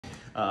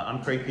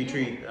I'm Craig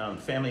Petrie,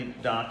 family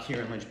doc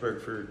here in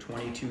Lynchburg for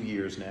 22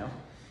 years now,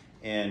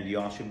 and you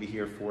all should be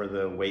here for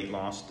the weight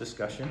loss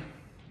discussion.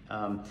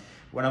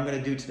 What I'm going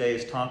to do today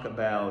is talk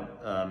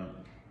about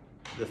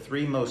the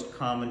 3 most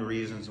common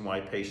reasons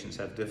why patients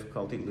have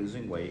difficulty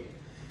losing weight.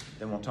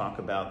 Then we'll talk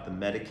about the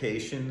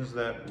medications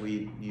that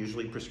we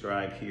usually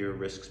prescribe here,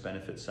 risks,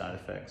 benefits, side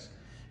effects.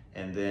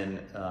 And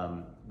then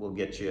we'll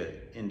get you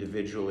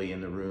individually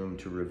in the room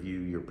to review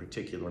your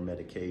particular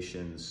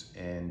medications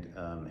and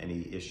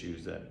any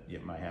issues that you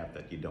might have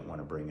that you don't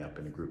want to bring up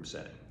in a group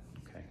setting.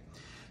 Okay.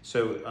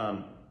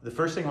 So the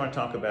first thing I want to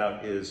talk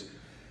about is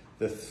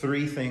the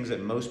 3 things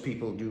that most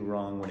people do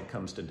wrong when it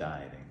comes to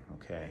dieting.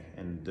 Okay,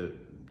 and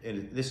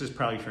this is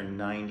probably for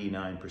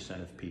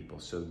 99% of people.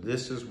 So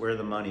this is where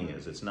the money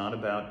is. It's not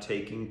about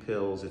taking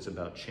pills, it's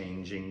about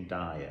changing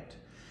diet.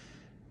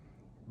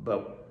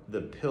 But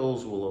the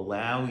pills will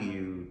allow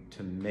you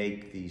to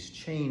make these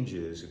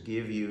changes,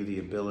 give you the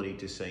ability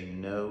to say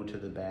no to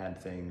the bad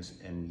things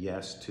and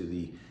yes to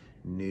the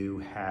new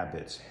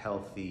habits,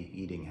 healthy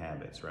eating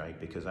habits, right?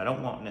 Because I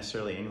don't want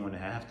necessarily anyone to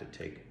have to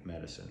take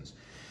medicines.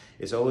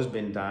 It's always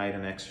been diet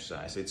and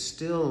exercise. It's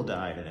still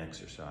diet and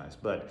exercise,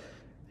 but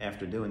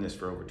after doing this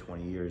for over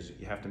 20 years,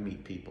 you have to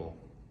meet people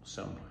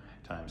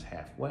sometimes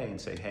halfway and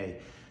say, hey,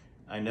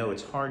 I know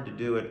it's hard to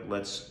do it.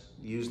 Let's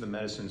use the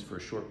medicines for a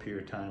short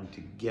period of time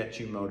to get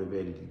you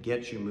motivated, to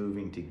get you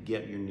moving, to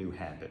get your new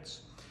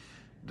habits.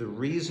 The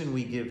reason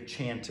we give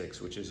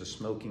Chantix, which is a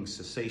smoking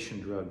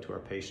cessation drug, to our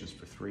patients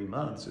for 3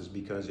 months is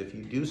because if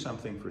you do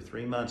something for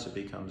 3 months, it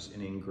becomes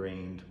an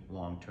ingrained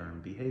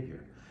long-term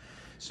behavior.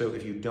 So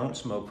if you don't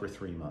smoke for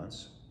 3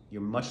 months,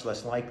 you're much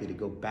less likely to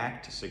go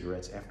back to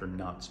cigarettes after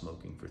not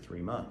smoking for 3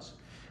 months.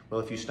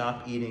 Well, if you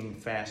stop eating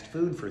fast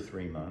food for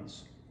 3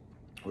 months,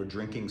 or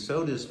drinking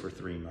sodas for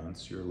 3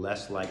 months, you're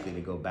less likely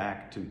to go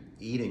back to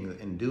eating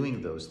and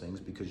doing those things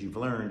because you've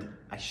learned,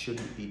 I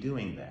shouldn't be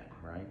doing that,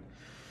 right?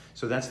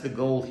 So that's the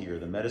goal here.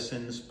 The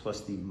medicines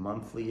plus the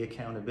monthly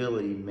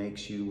accountability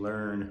makes you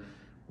learn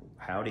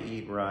how to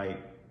eat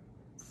right,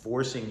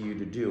 forcing you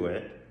to do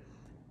it.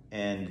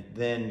 And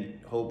then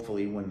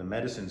hopefully when the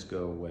medicines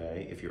go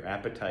away, if your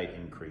appetite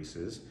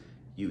increases,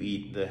 you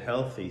eat the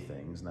healthy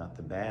things, not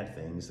the bad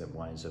things that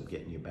winds up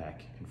getting you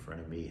back in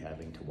front of me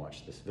having to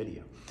watch this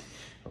video.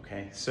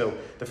 Okay, so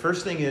the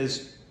first thing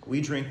is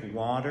we drink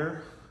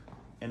water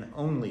and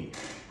only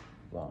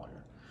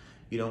water.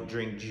 You don't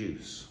drink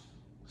juice,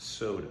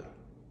 soda,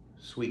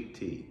 sweet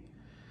tea,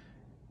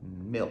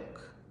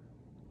 milk,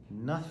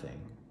 nothing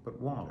but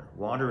water.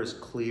 Water is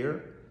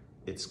clear,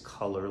 it's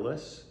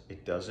colorless,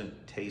 it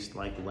doesn't taste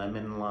like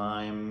lemon,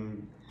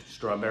 lime,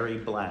 strawberry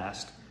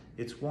blast.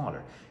 It's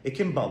water. It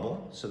can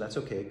bubble, so that's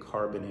okay.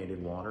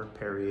 Carbonated water,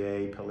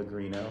 Perrier,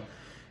 Pellegrino.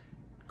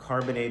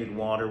 Carbonated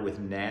water with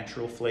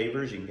natural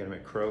flavors. You can get them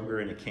at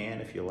Kroger in a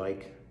can if you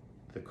like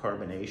the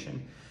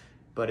carbonation.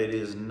 But it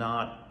is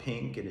not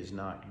pink, it is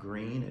not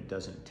green, it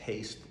doesn't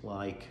taste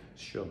like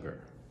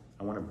sugar.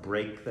 I want to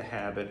break the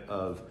habit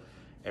of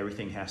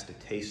everything has to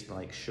taste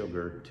like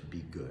sugar to be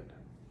good.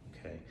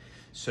 Okay,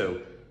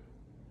 so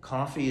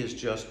coffee is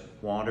just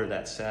water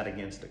that sat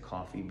against a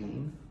coffee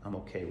bean. I'm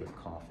okay with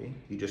coffee.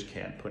 You just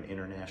can't put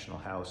International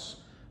House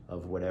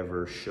of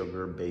whatever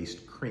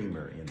sugar-based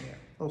creamer in there.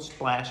 A little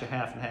splash of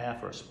half and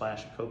half or a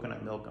splash of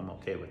coconut milk, I'm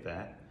okay with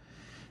that.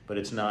 But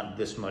it's not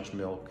this much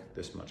milk,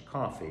 this much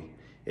coffee.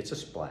 It's a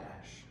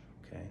splash,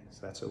 okay? So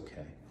that's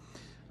okay.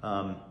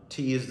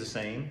 Tea is the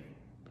same.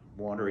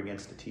 Water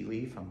against a tea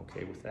leaf, I'm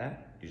okay with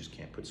that. You just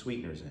can't put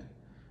sweeteners in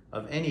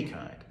of any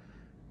kind.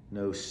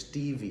 No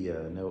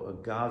stevia, no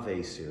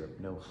agave syrup,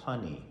 no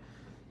honey.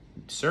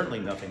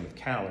 Certainly nothing with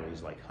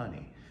calories like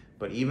honey.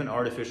 But even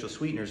artificial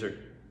sweeteners are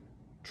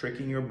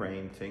tricking your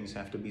brain. Things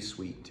have to be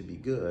sweet to be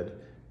good.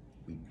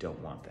 We don't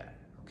want that,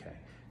 okay?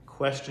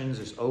 Questions,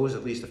 there's always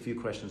at least a few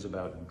questions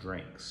about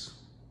drinks.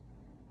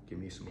 Give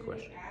me some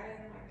questions. Can you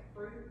add in like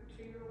fruit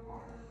to your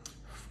water?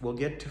 We'll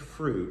get to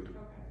fruit, Okay.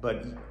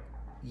 but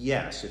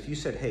yes, if you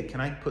said, hey,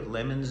 can I put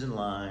lemons and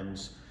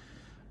limes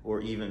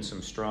or even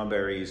some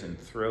strawberries and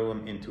throw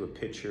them into a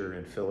pitcher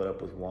and fill it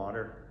up with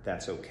water,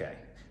 that's okay.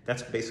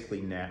 That's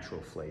basically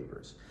natural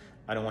flavors.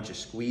 I don't want you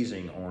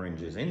squeezing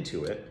oranges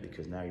into it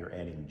because now you're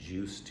adding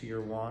juice to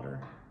your water,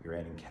 you're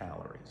adding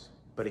calories.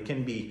 But it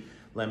can be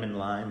lemon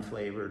lime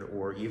flavored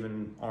or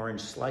even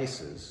orange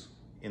slices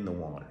in the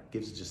water. It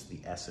gives just the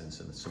essence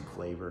and some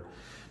flavor.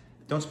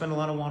 Don't spend a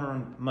lot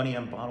of money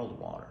on bottled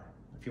water.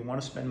 If you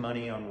want to spend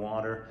money on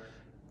water,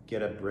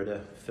 get a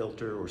Brita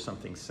filter or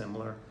something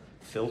similar.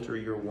 Filter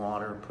your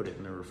water, put it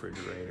in the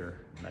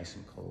refrigerator, nice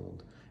and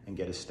cold, and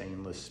get a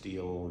stainless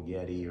steel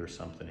Yeti or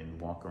something and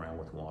walk around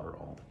with water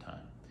all the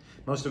time.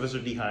 Most of us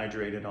are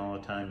dehydrated all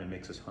the time. It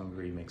makes us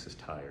hungry, makes us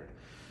tired.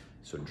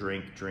 So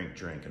drink, drink,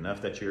 drink.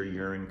 Enough that your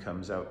urine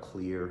comes out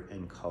clear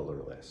and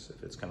colorless.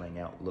 If it's coming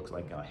out, looks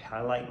like a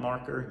highlight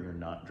marker, you're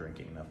not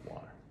drinking enough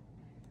water.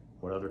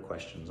 What other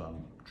questions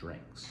on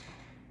drinks?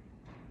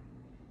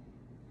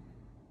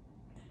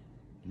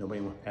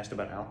 Nobody asked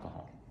about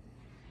alcohol.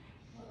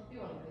 Well, if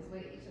you want to lose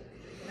weight, you should be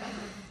drinking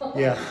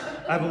Yeah,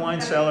 I have a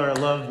wine cellar. I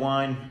love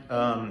wine.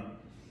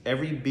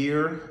 Every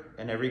beer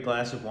and every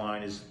glass of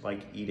wine is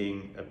like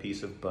eating a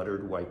piece of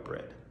buttered white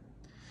bread.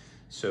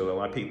 So a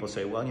lot of people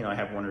say, well, I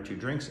have 1 or 2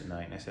 drinks at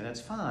night. And I say, that's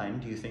fine.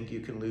 Do you think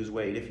you can lose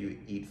weight if you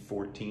eat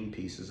 14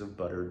 pieces of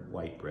buttered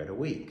white bread a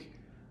week?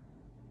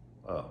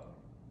 Oh,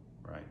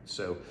 right.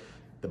 So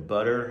the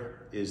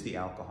butter is the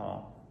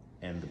alcohol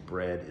and the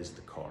bread is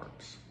the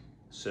carbs.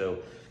 So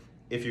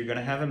if you're going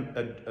to have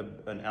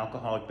an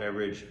alcoholic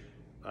beverage,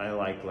 I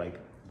like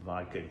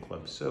vodka and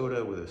club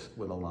soda with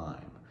a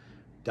lime,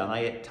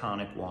 diet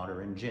tonic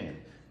water and gin,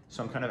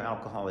 some kind of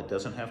alcohol that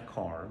doesn't have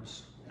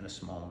carbs in a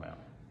small amount.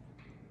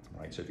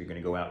 Right, so if you're going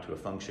to go out to a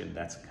function,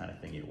 that's the kind of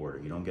thing you order.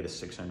 You don't get a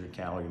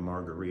 600-calorie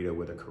margarita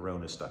with a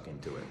Corona stuck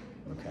into it.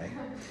 Okay,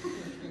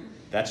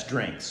 that's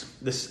drinks.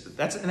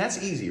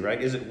 That's easy,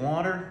 right? Is it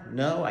water?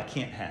 No, I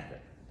can't have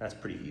it. That's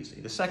pretty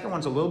easy. The second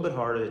one's a little bit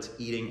harder. It's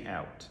eating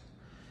out.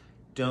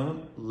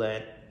 Don't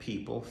let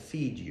people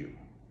feed you.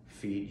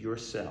 Feed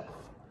yourself.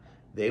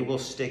 They will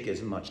stick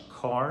as much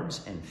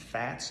carbs and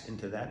fats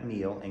into that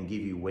meal and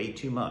give you way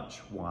too much.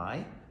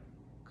 Why?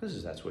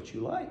 Because that's what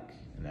you like.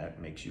 And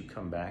that makes you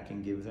come back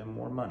and give them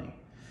more money.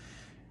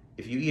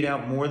 If you eat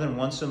out more than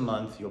once a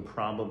month, you'll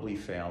probably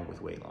fail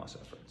with weight loss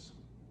efforts.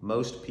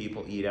 Most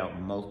people eat out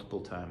multiple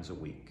times a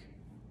week.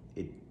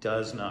 It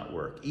does not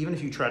work. Even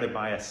if you try to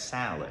buy a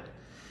salad,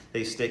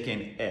 they stick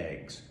in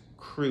eggs,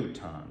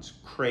 croutons,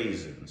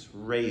 craisins,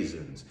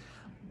 raisins,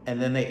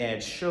 and then they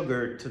add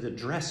sugar to the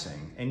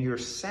dressing. And your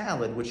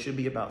salad, which should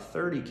be about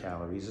 30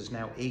 calories, is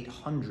now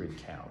 800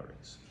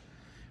 calories,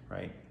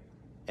 right?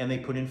 And they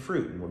put in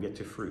fruit, and we'll get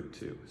to fruit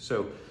too.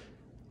 So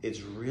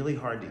it's really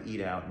hard to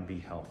eat out and be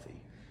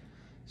healthy.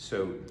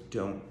 So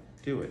don't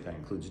do it. That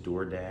includes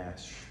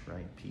DoorDash,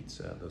 right?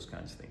 Pizza, those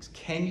kinds of things.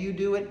 Can you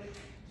do it?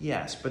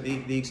 Yes, but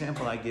the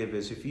example I give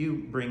is if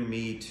you bring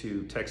me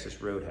to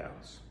Texas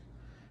Roadhouse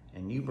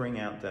and you bring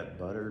out that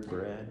buttered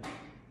bread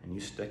and you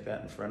stick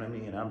that in front of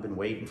me and I've been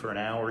waiting for an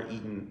hour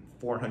eating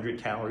 400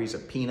 calories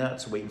of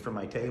peanuts waiting for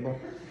my table,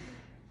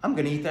 I'm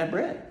gonna eat that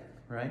bread,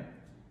 right?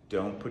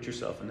 Don't put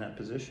yourself in that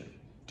position.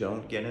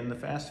 Don't get in the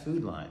fast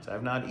food lines.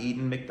 I've not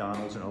eaten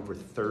McDonald's in over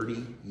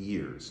 30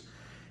 years.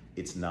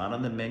 It's not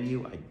on the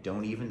menu. I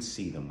don't even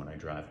see them when I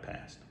drive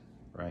past,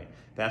 right?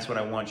 That's what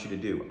I want you to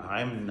do.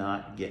 I'm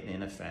not getting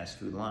in a fast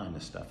food line.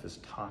 This stuff is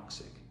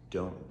toxic.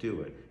 Don't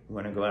do it. You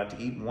want to go out to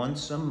eat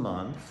once a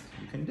month,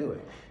 you can do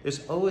it.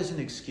 There's always an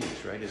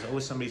excuse, right? There's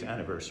always somebody's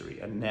anniversary,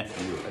 a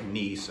nephew, a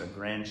niece, a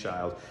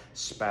grandchild,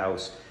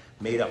 spouse,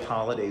 made up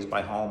holidays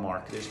by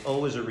Hallmark. There's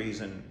always a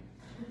reason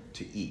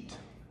to eat.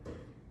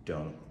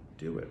 Don't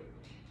do it,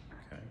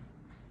 okay?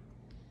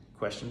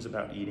 Questions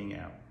about eating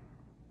out?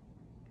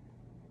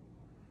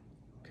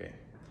 Okay,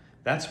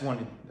 that's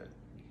one,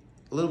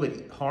 a little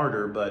bit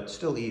harder, but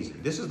still easy.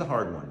 This is the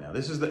hard one now.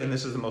 This is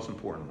the most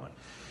important one.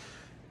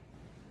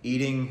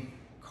 Eating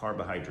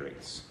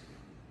carbohydrates.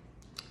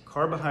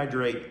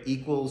 Carbohydrate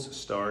equals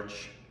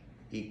starch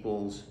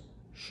equals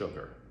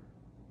sugar.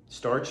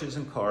 Starches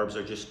and carbs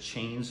are just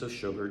chains of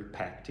sugar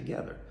packed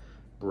together.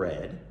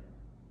 Bread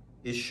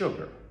is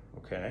sugar,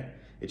 okay?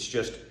 It's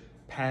just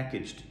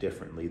packaged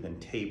differently than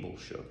table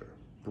sugar.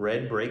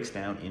 Bread breaks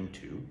down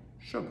into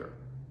sugar.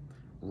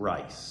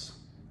 Rice,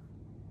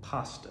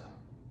 pasta,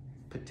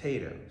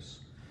 potatoes,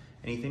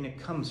 anything that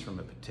comes from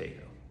a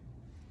potato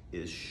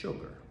is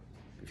sugar.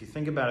 If you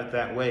think about it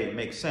that way, it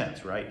makes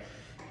sense, right?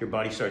 Your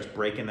body starts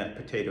breaking that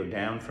potato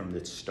down from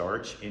its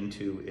starch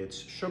into its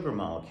sugar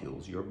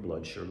molecules. Your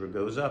blood sugar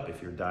goes up.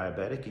 If you're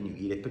diabetic and you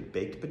eat a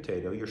baked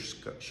potato, your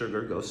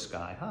sugar goes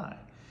sky high.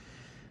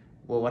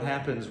 Well, what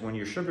happens when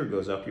your sugar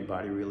goes up, your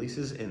body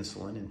releases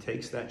insulin and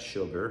takes that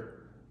sugar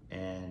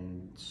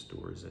and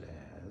stores it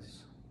as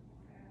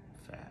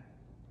fat.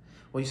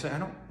 Well, you say, I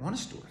don't want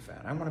to store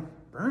fat. I want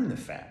to burn the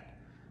fat.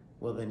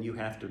 Well, then you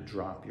have to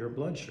drop your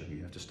blood sugar.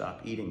 You have to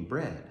stop eating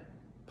bread,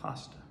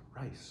 pasta,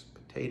 rice,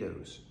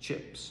 potatoes,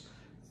 chips,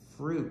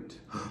 fruit.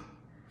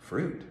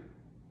 Fruit?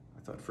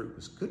 I thought fruit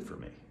was good for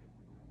me.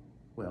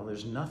 Well,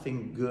 there's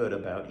nothing good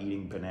about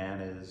eating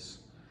bananas,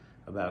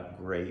 about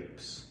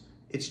grapes.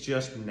 It's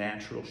just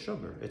natural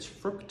sugar. It's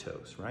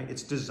fructose, right?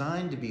 It's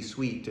designed to be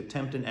sweet, to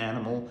tempt an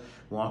animal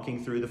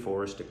walking through the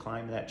forest to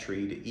climb that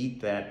tree, to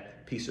eat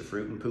that piece of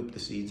fruit and poop the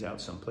seeds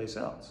out someplace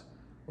else.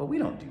 Well, we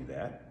don't do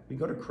that. We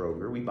go to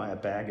Kroger, we buy a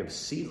bag of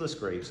seedless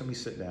grapes and we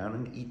sit down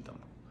and eat them,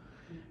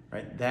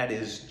 right? That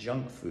is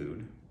junk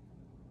food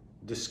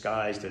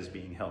disguised as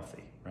being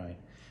healthy, right?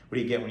 What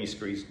do you get when you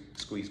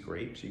squeeze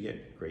grapes? You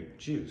get grape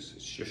juice.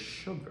 It's just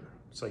sugar.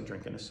 It's like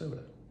drinking a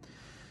soda.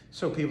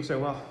 So people say,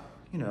 well,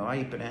 you know, I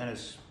eat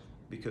bananas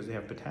because they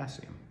have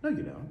potassium. No,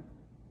 you don't.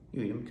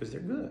 You eat them because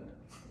they're good,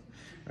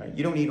 right?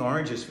 You don't eat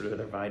oranges for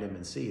their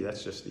vitamin C.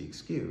 That's just the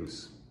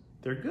excuse.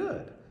 They're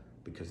good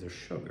because they're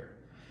sugar.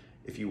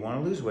 If you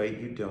want to lose weight,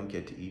 you don't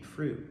get to eat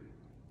fruit.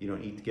 You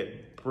don't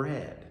get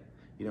bread.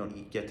 You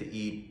don't get to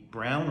eat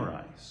brown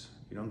rice.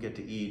 You don't get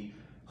to eat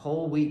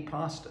whole wheat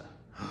pasta.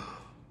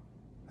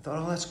 I thought,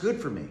 oh, that's good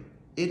for me.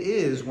 It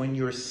is when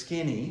you're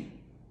skinny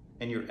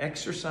and you're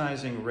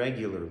exercising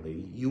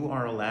regularly, you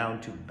are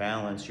allowed to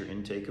balance your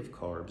intake of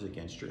carbs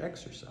against your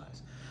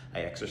exercise. I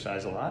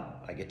exercise a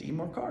lot, I get to eat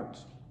more carbs.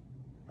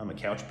 I'm a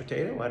couch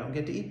potato, I don't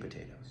get to eat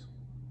potatoes.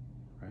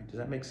 Right? Does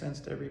that make sense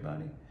to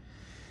everybody?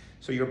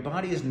 So your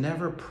body is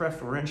never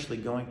preferentially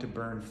going to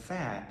burn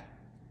fat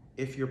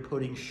if you're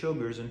putting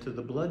sugars into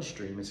the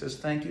bloodstream. It says,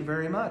 thank you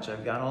very much,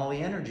 I've got all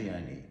the energy I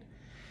need.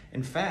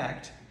 In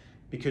fact,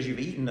 because you've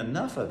eaten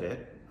enough of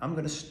it, I'm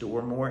going to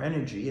store more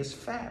energy as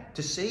fat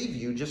to save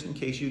you just in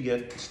case you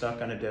get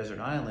stuck on a desert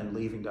island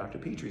leaving Dr.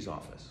 Petrie's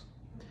office.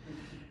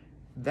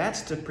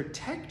 That's to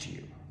protect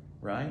you,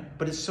 right?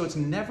 But it's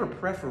never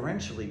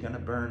preferentially going to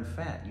burn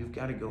fat. You've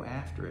got to go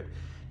after it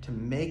to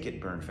make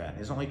it burn fat. And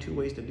there's only two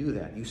ways to do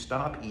that. You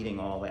stop eating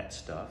all that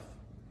stuff,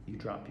 you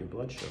drop your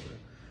blood sugar,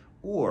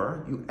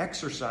 or you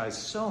exercise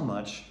so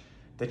much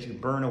that you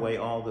burn away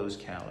all those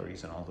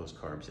calories and all those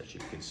carbs that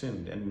you've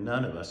consumed. And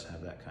none of us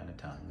have that kind of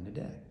time in a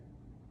day.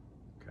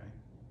 Okay?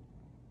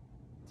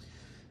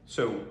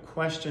 So,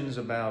 questions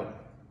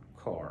about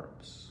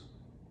carbs.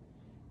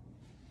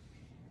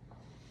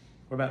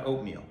 What about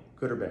oatmeal?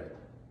 Good or bad?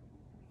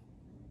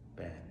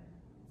 Bad.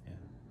 Yeah.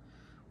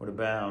 What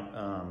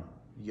about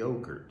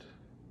yogurt?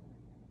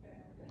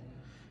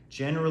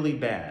 Generally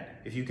bad.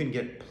 If you can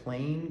get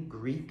plain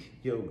Greek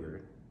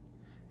yogurt,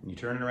 and you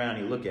turn it around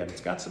and you look at it,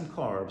 it's got some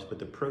carbs, but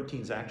the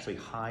protein's actually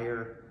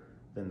higher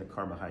than the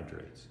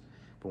carbohydrates.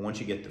 But once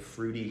you get the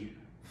fruity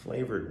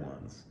flavored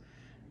ones,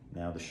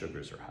 now the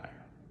sugars are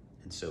higher.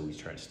 And so we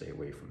try to stay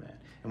away from that.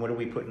 And what do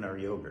we put in our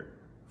yogurt?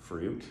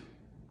 Fruit,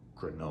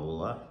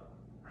 granola,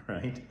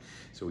 right?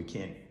 So we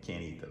can't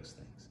eat those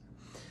things.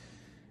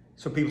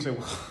 So people say,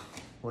 well,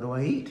 what do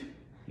I eat?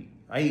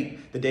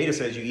 The data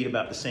says you eat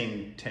about the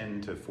same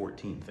 10 to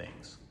 14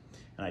 things.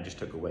 And I just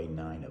took away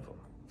 9 of them.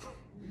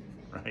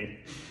 Right?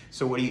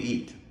 So what do you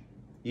eat?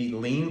 You eat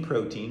lean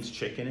proteins,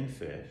 chicken and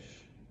fish.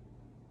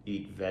 You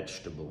eat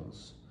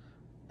vegetables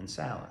and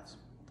salads.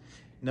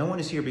 No one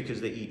is here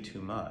because they eat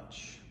too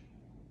much.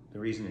 The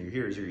reason you're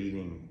here is you're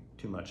eating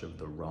too much of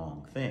the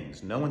wrong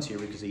things. No one's here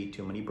because they eat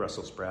too many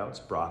Brussels sprouts,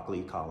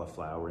 broccoli,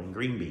 cauliflower, and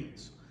green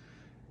beans,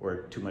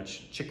 or too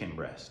much chicken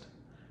breast.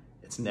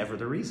 It's never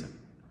the reason,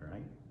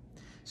 right?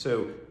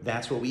 So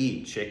that's what we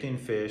eat: chicken,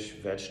 fish,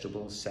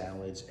 vegetables,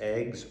 salads,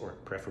 eggs, or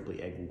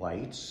preferably egg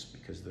whites,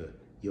 because the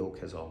yolk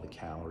has all the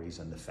calories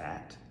and the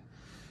fat.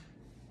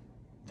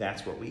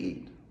 That's what we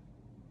eat.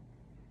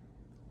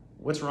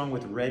 What's wrong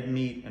with red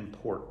meat and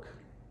pork?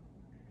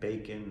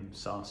 Bacon,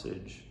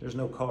 sausage. There's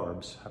no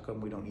carbs. How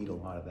come we don't eat a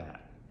lot of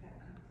that?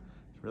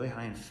 It's really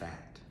high in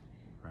fat,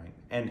 right?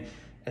 And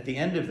at the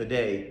end of the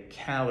day,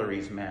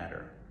 calories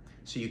matter.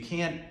 So you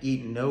can't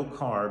eat no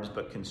carbs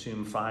but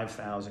consume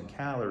 5,000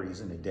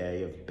 calories in a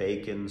day of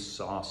bacon,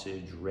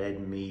 sausage,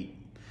 red meat,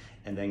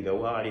 and then go,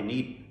 well, I didn't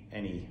eat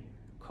any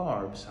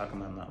carbs. How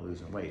come I'm not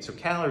losing weight? So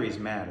calories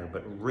matter,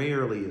 but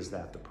rarely is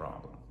that the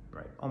problem,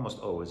 right? Almost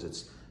always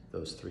it's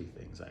those 3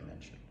 things I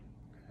mentioned.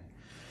 Okay?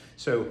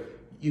 So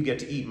you get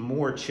to eat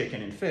more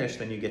chicken and fish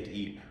than you get to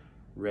eat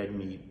red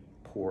meat,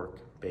 pork,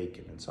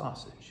 bacon, and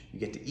sausage. You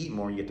get to eat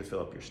more, you get to fill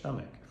up your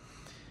stomach.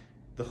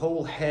 The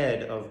whole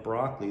head of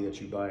broccoli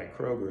that you buy at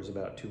Kroger is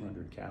about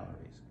 200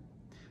 calories.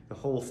 The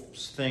whole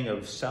thing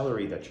of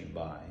celery that you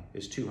buy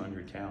is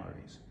 200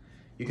 calories.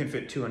 You can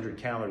fit 200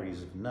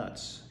 calories of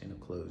nuts in a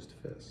closed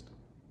fist.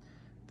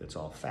 That's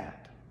all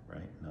fat,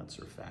 right? Nuts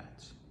are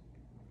fats.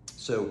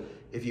 So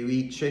if you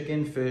eat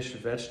chicken, fish,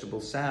 vegetable,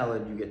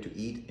 salad, you get to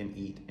eat and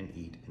eat and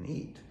eat and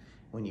eat.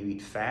 When you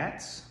eat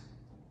fats,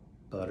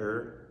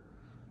 butter,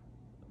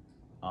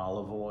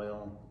 olive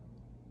oil,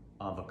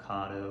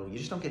 avocado, you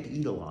just don't get to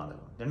eat a lot of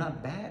them. They're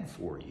not bad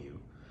for you,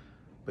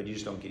 but you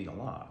just don't get to eat a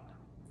lot,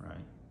 right?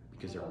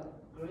 Because they're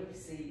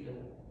grapeseed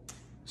oil.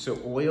 So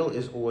oil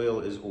is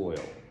oil is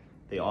oil.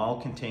 They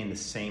all contain the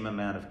same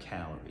amount of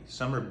calories.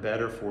 Some are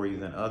better for you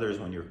than others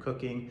when you're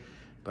cooking,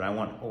 but I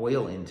want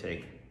oil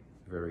intake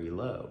very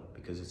low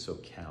because it's so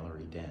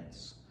calorie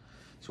dense.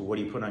 So what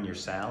do you put on your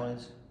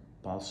salads?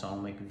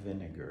 Balsamic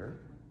vinegar.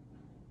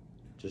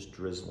 Just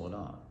drizzle it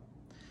on.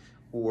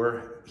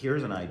 Or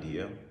here's an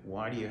idea.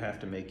 Why do you have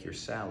to make your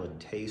salad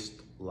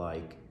taste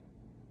like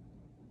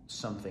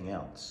something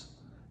else?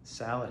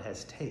 Salad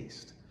has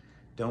taste.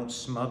 Don't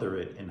smother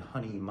it in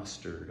honey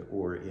mustard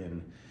or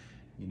in,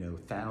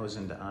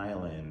 Thousand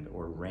Island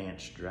or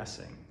ranch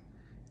dressing.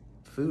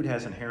 Food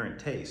has inherent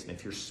taste. And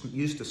if you're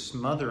used to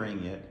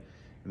smothering it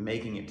and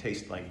making it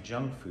taste like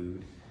junk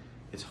food,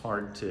 it's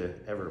hard to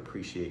ever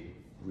appreciate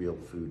real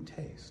food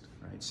taste,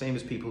 right? Same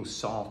as people who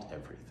salt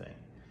everything.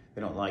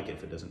 They don't like it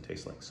if it doesn't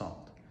taste like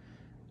salt,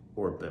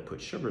 or that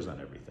put sugars on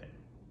everything.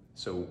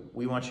 So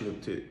we want you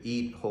to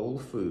eat whole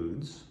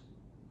foods.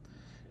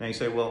 Now you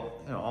say, well,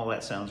 all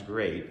that sounds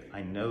great.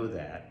 I know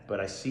that, but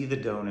I see the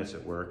donuts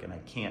at work and I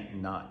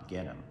can't not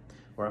get them.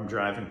 Or I'm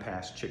driving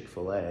past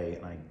Chick-fil-A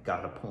and I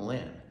gotta pull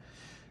in.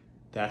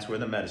 That's where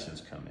the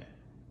medicines come in,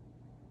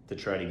 to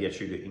try to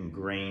get you to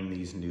ingrain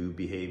these new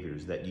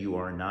behaviors, that you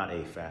are not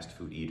a fast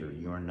food eater,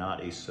 you are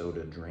not a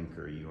soda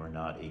drinker, you are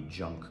not a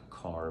junk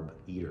carb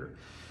eater.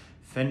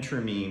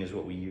 Phentermine is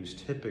what we use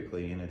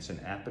typically, and it's an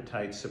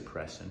appetite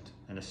suppressant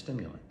and a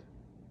stimulant.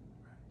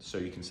 So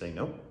you can say,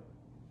 nope,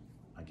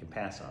 I can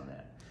pass on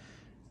that.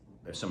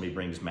 If somebody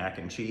brings mac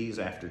and cheese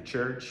after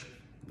church,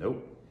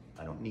 nope,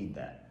 I don't need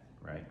that,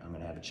 right? I'm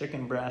gonna have a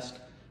chicken breast,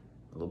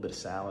 a little bit of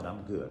salad,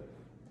 I'm good.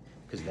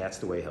 Because that's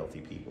the way healthy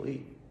people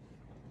eat.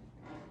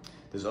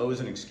 There's always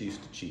an excuse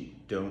to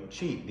cheat. Don't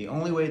cheat. The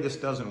only way this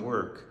doesn't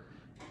work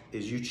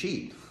is you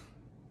cheat,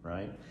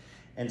 right?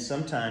 And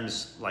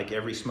sometimes, like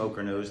every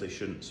smoker knows they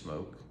shouldn't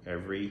smoke,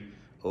 every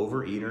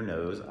overeater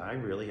knows I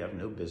really have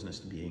no business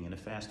being in a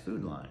fast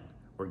food line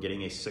or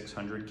getting a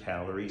 600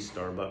 calorie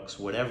Starbucks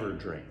whatever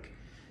drink.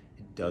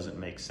 It doesn't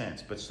make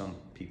sense, but some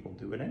people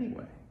do it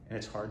anyway, and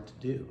it's hard to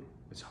do.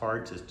 It's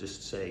hard to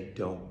just say,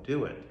 don't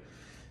do it.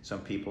 Some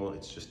people,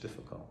 it's just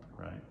difficult,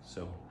 right?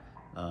 So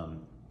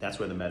that's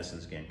where the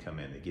medicines again come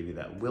in. They give you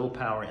that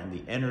willpower and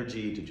the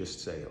energy to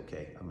just say,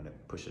 okay, I'm gonna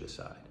push it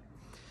aside.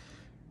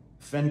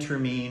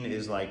 Phentermine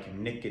is like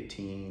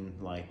nicotine,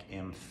 like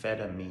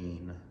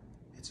amphetamine.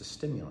 It's a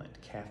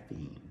stimulant,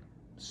 caffeine.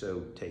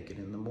 So take it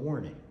in the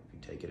morning. If you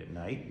take it at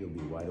night, you'll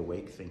be wide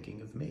awake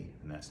thinking of me,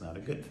 and that's not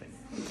a good thing.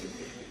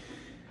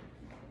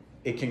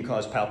 It can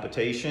cause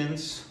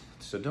palpitations,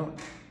 so don't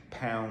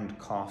pound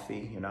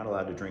coffee. You're not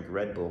allowed to drink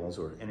Red Bulls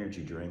or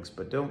energy drinks,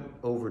 but don't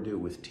overdo it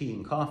with tea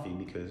and coffee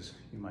because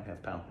you might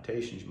have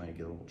palpitations, you might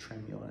get a little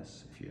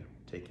tremulous if you're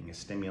taking a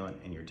stimulant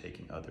and you're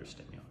taking other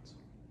stimulants.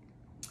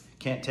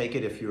 Can't take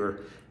it if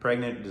you're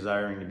pregnant,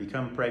 desiring to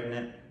become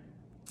pregnant.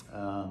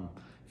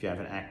 If you have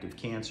an active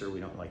cancer, we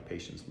don't like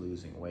patients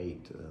losing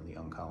weight. The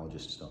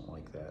oncologists don't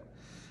like that.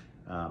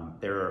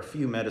 There are a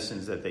few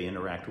medicines that they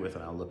interact with,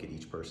 and I'll look at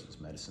each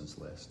person's medicines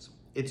lists.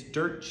 It's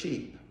dirt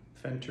cheap.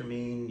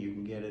 Phentermine, you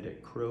can get it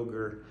at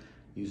Kroger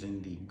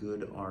using the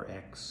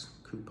GoodRx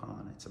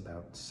coupon. It's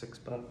about $6,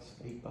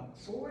 $8.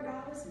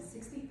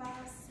 $4.65.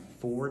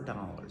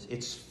 $4.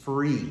 It's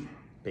free,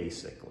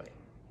 basically.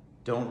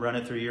 Don't run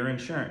it through your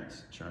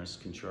insurance. Insurance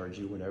can charge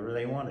you whatever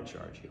they want to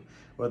charge you.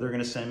 Or they're going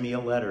to send me a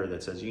letter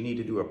that says you need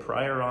to do a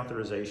prior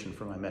authorization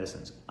for my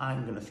medicines.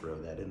 I'm going to throw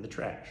that in the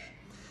trash.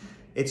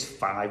 It's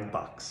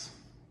 $5.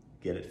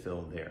 Get it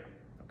filled there,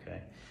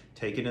 okay?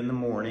 Take it in the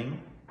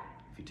morning.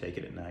 If you take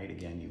it at night,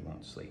 again, you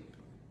won't sleep,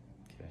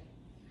 okay?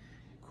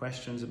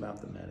 Questions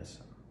about the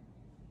medicine?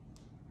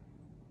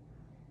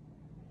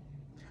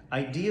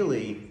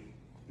 Ideally,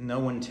 no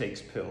one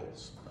takes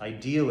pills.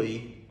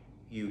 Ideally,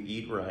 you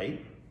eat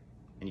right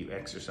and you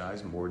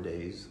exercise more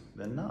days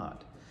than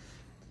not.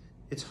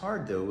 It's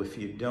hard though if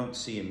you don't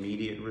see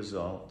immediate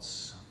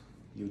results.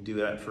 You do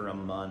that for a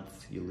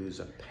month, you lose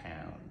a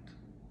pound.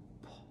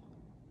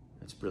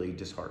 It's really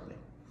disheartening.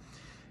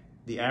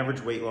 The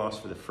average weight loss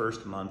for the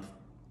first month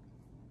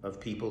of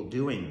people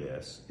doing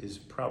this is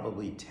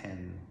probably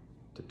 10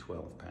 to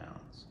 12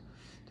 pounds,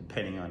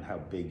 depending on how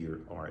big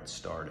you are at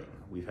starting.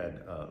 We've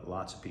had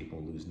lots of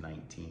people lose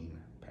 19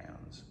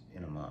 pounds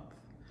in a month.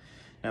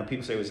 Now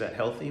people say, was that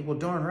healthy? Well,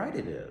 darn right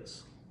it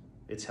is.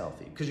 It's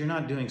healthy because you're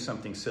not doing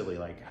something silly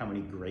like how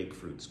many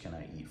grapefruits can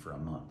I eat for a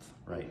month,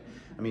 right?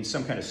 I mean,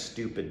 some kind of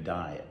stupid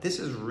diet. This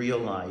is real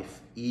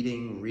life,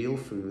 eating real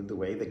food the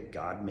way that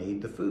God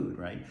made the food,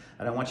 right?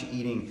 I don't want you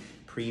eating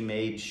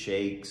pre-made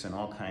shakes and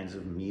all kinds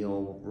of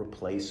meal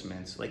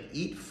replacements. Like,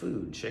 eat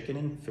food. Chicken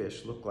and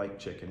fish look like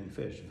chicken and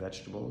fish.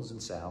 Vegetables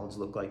and salads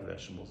look like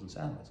vegetables and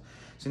salads.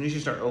 As soon as you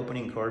start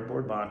opening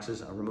cardboard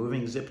boxes and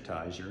removing zip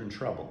ties, you're in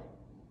trouble.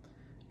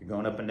 You're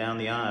going up and down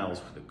the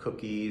aisles with the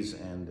cookies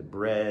and the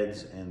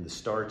breads and the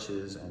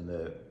starches and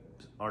the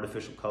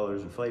artificial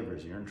colors and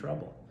flavors. You're in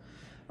trouble.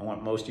 I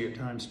want most of your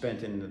time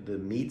spent in the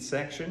meat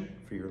section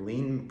for your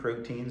lean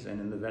proteins and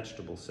in the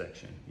vegetable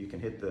section. You can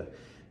hit a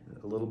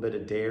little bit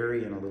of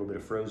dairy and a little bit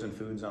of frozen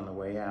foods on the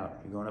way out.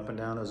 You're going up and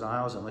down those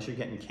aisles, unless you're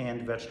getting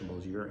canned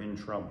vegetables, you're in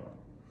trouble.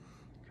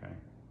 Okay.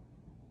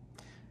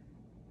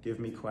 Give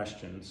me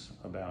questions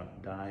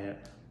about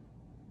diet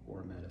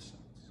or medicines.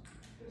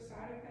 The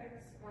side effects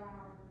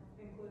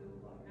include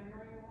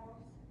memory loss?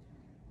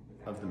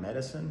 Of the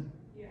medicine?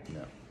 Yeah.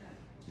 No.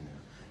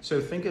 So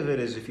think of it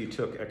as if you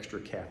took extra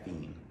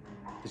caffeine.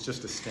 It's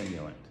just a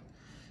stimulant.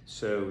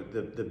 So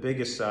the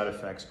biggest side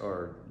effects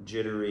are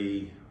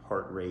jittery,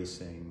 heart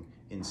racing,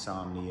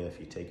 insomnia if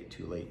you take it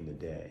too late in the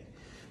day.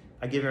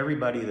 I give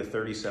everybody the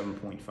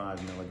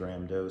 37.5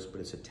 milligram dose,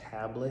 but it's a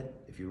tablet.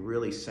 If you're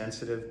really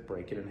sensitive,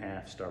 break it in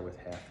half, start with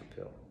half a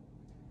pill.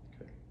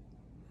 Okay.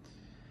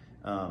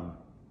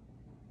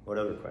 What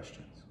other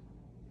questions?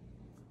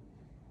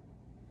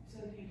 So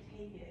if you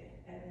take it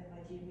and then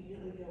like you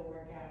immediately go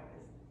work out,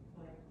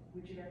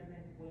 would you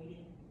recommend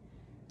waiting?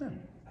 No.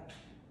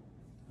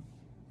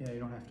 Yeah, you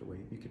don't have to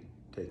wait. You could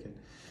take it.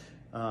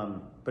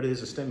 But it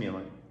is a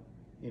stimulant,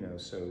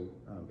 so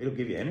it'll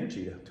give you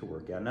energy to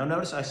work out. Now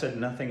notice I said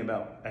nothing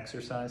about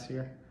exercise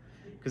here,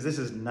 because this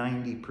is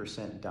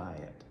 90%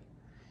 diet.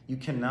 You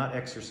cannot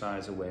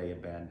exercise away a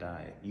bad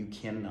diet. You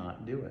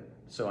cannot do it.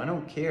 So I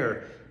don't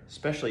care,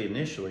 especially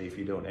initially, if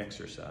you don't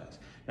exercise.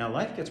 Now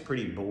life gets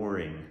pretty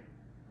boring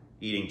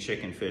eating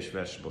chicken, fish,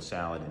 vegetable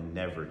salad and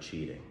never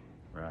cheating,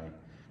 right?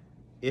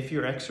 if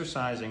you're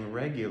exercising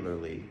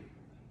regularly,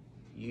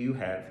 you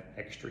have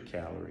extra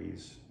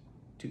calories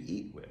to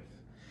eat with.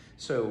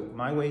 So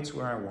my weight's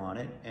where I want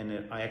it,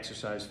 and I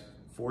exercise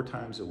 4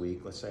 times a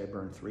week. Let's say I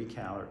burn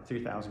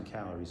 3,000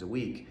 calories a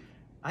week.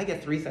 I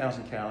get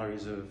 3,000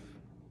 calories of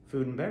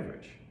food and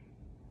beverage,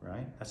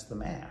 right? That's the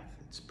math.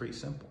 It's pretty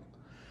simple.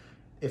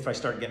 If I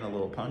start getting a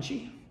little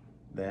punchy,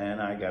 then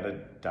I gotta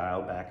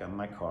dial back on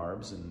my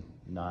carbs and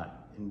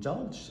not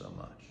indulge so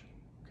much,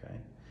 okay?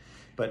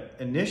 But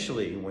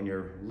initially, when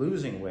you're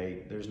losing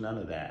weight, there's none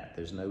of that.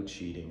 There's no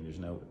cheating, there's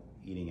no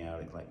eating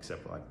out,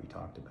 except for like we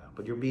talked about.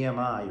 But your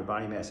BMI, your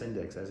body mass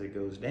index, as it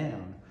goes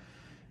down,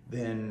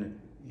 then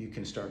you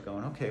can start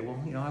going, okay,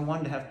 well, you know, I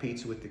wanted to have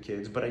pizza with the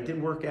kids, but I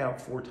did work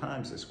out 4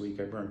 times this week.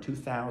 I burned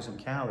 2,000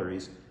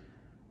 calories,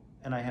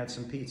 and I had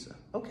some pizza.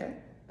 Okay,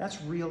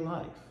 that's real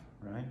life,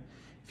 right?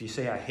 If you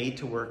say, I hate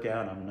to work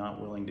out, I'm not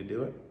willing to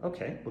do it,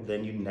 okay, well,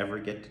 then you never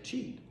get to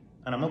cheat.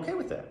 And I'm okay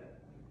with that.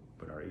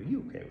 But are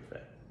you okay with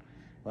that?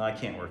 Well, I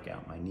can't work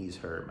out. My knees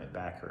hurt, my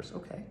back hurts.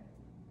 Okay,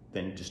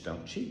 then just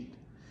don't cheat.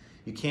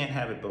 You can't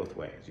have it both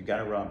ways. You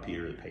gotta rob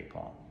Peter to pay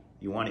Paul.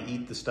 You wanna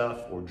eat the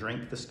stuff or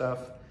drink the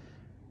stuff,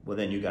 well,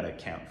 then you gotta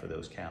account for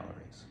those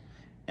calories.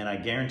 And I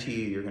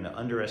guarantee you're gonna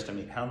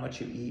underestimate how much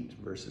you eat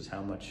versus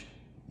how much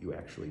you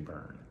actually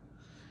burn.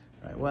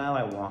 Right? Well,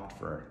 I walked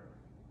for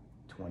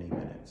 20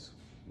 minutes.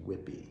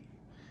 Whippy.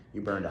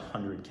 You burned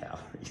 100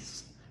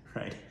 calories,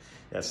 right?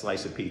 That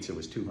slice of pizza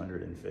was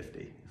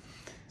 250.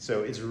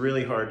 So it's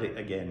really hard to,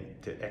 again,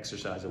 to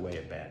exercise away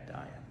a bad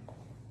diet.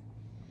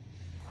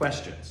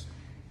 Questions?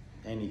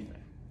 Anything?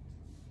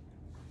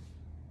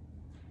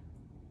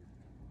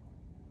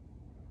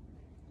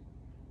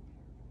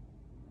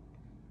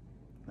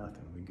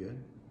 Nothing, we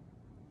good?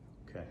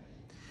 Okay.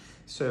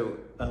 So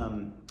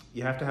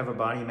you have to have a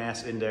body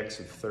mass index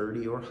of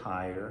 30 or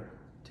higher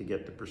to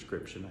get the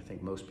prescription. I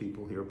think most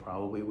people here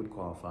probably would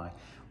qualify,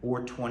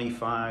 or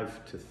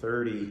 25 to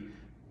 30,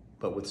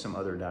 but with some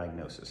other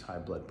diagnosis, high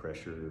blood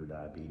pressure,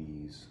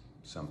 diabetes,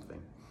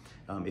 something.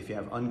 If you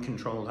have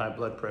uncontrolled high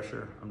blood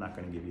pressure, I'm not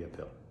gonna give you a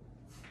pill.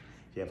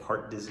 If you have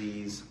heart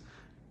disease,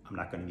 I'm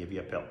not gonna give you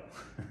a pill,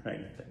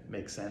 right? That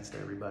makes sense to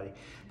everybody.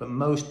 But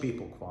most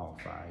people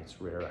qualify. It's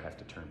rare I have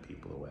to turn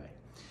people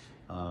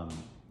away.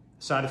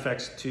 Side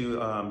effects to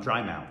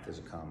dry mouth is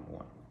a common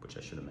one, which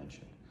I should have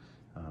mentioned.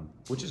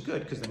 Which is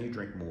good, because then you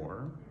drink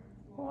more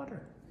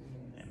water,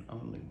 and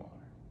only water.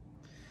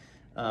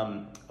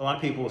 A lot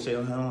of people will say,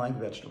 oh, I don't like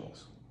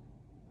vegetables.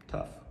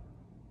 Tough.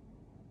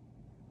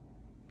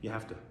 You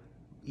have to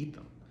eat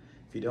them.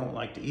 If you don't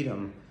like to eat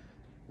them,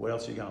 what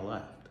else you got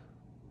left,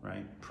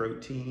 right?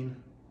 Protein,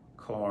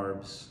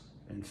 carbs,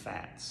 and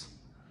fats.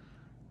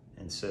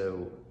 And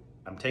so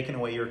I'm taking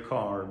away your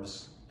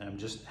carbs, and I'm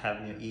just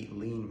having you eat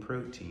lean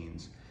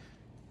proteins.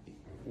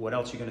 What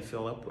else are you gonna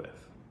fill up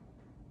with,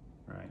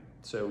 right?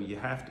 So you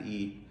have to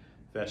eat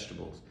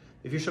vegetables.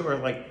 If you're sure,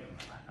 like,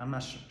 I'm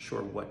not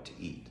sure what to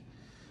eat,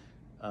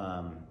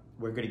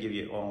 we're gonna give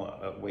you all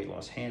a weight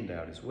loss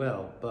handout as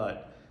well,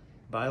 but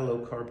buy a low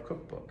carb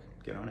cookbook.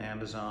 Get on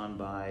Amazon,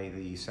 buy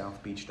the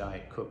South Beach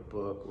Diet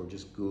Cookbook, or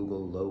just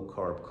Google low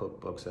carb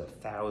cookbooks.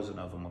 1,000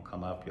 of them will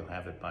come up. You'll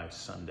have it by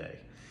Sunday,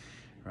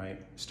 right?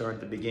 Start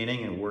at the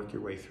beginning and work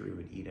your way through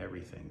and eat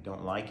everything.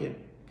 Don't like it?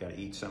 Gotta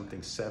eat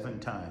something 7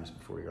 times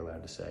before you're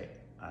allowed to say,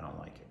 I don't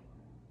like it.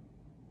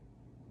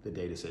 The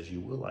data says you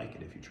will like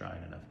it if you try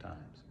it enough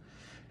times.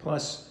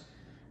 Plus,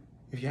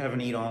 if you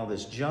haven't eaten all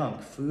this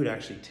junk, food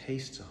actually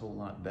tastes a whole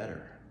lot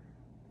better.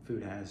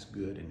 Food has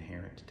good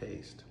inherent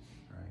taste,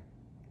 right?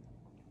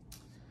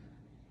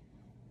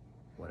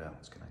 What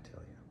else can I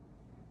tell you?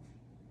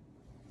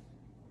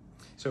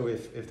 So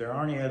if there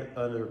are any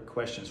other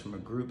questions from a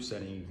group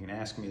setting, you can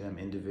ask me them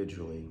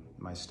individually.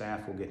 My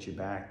staff will get you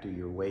back, do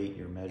your weight,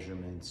 your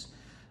measurements,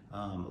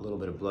 a little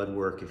bit of blood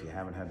work. If you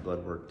haven't had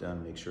blood work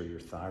done, make sure your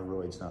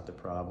thyroid's not the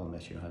problem,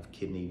 that you don't have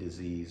kidney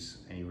disease,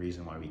 any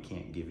reason why we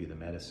can't give you the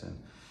medicine.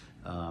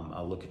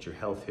 I'll look at your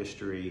health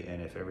history,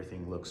 and if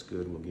everything looks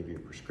good, we'll give you a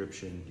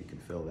prescription. You can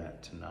fill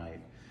that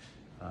tonight.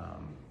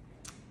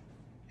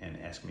 And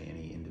ask me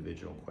any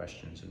individual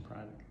questions in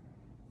private.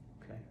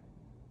 Okay?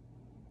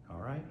 All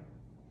right.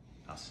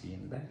 I'll see you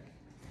in the back.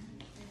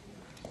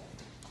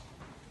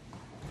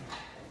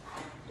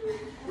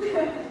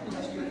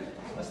 That's good.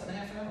 Less than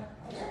half an hour.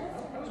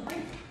 That was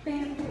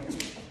great.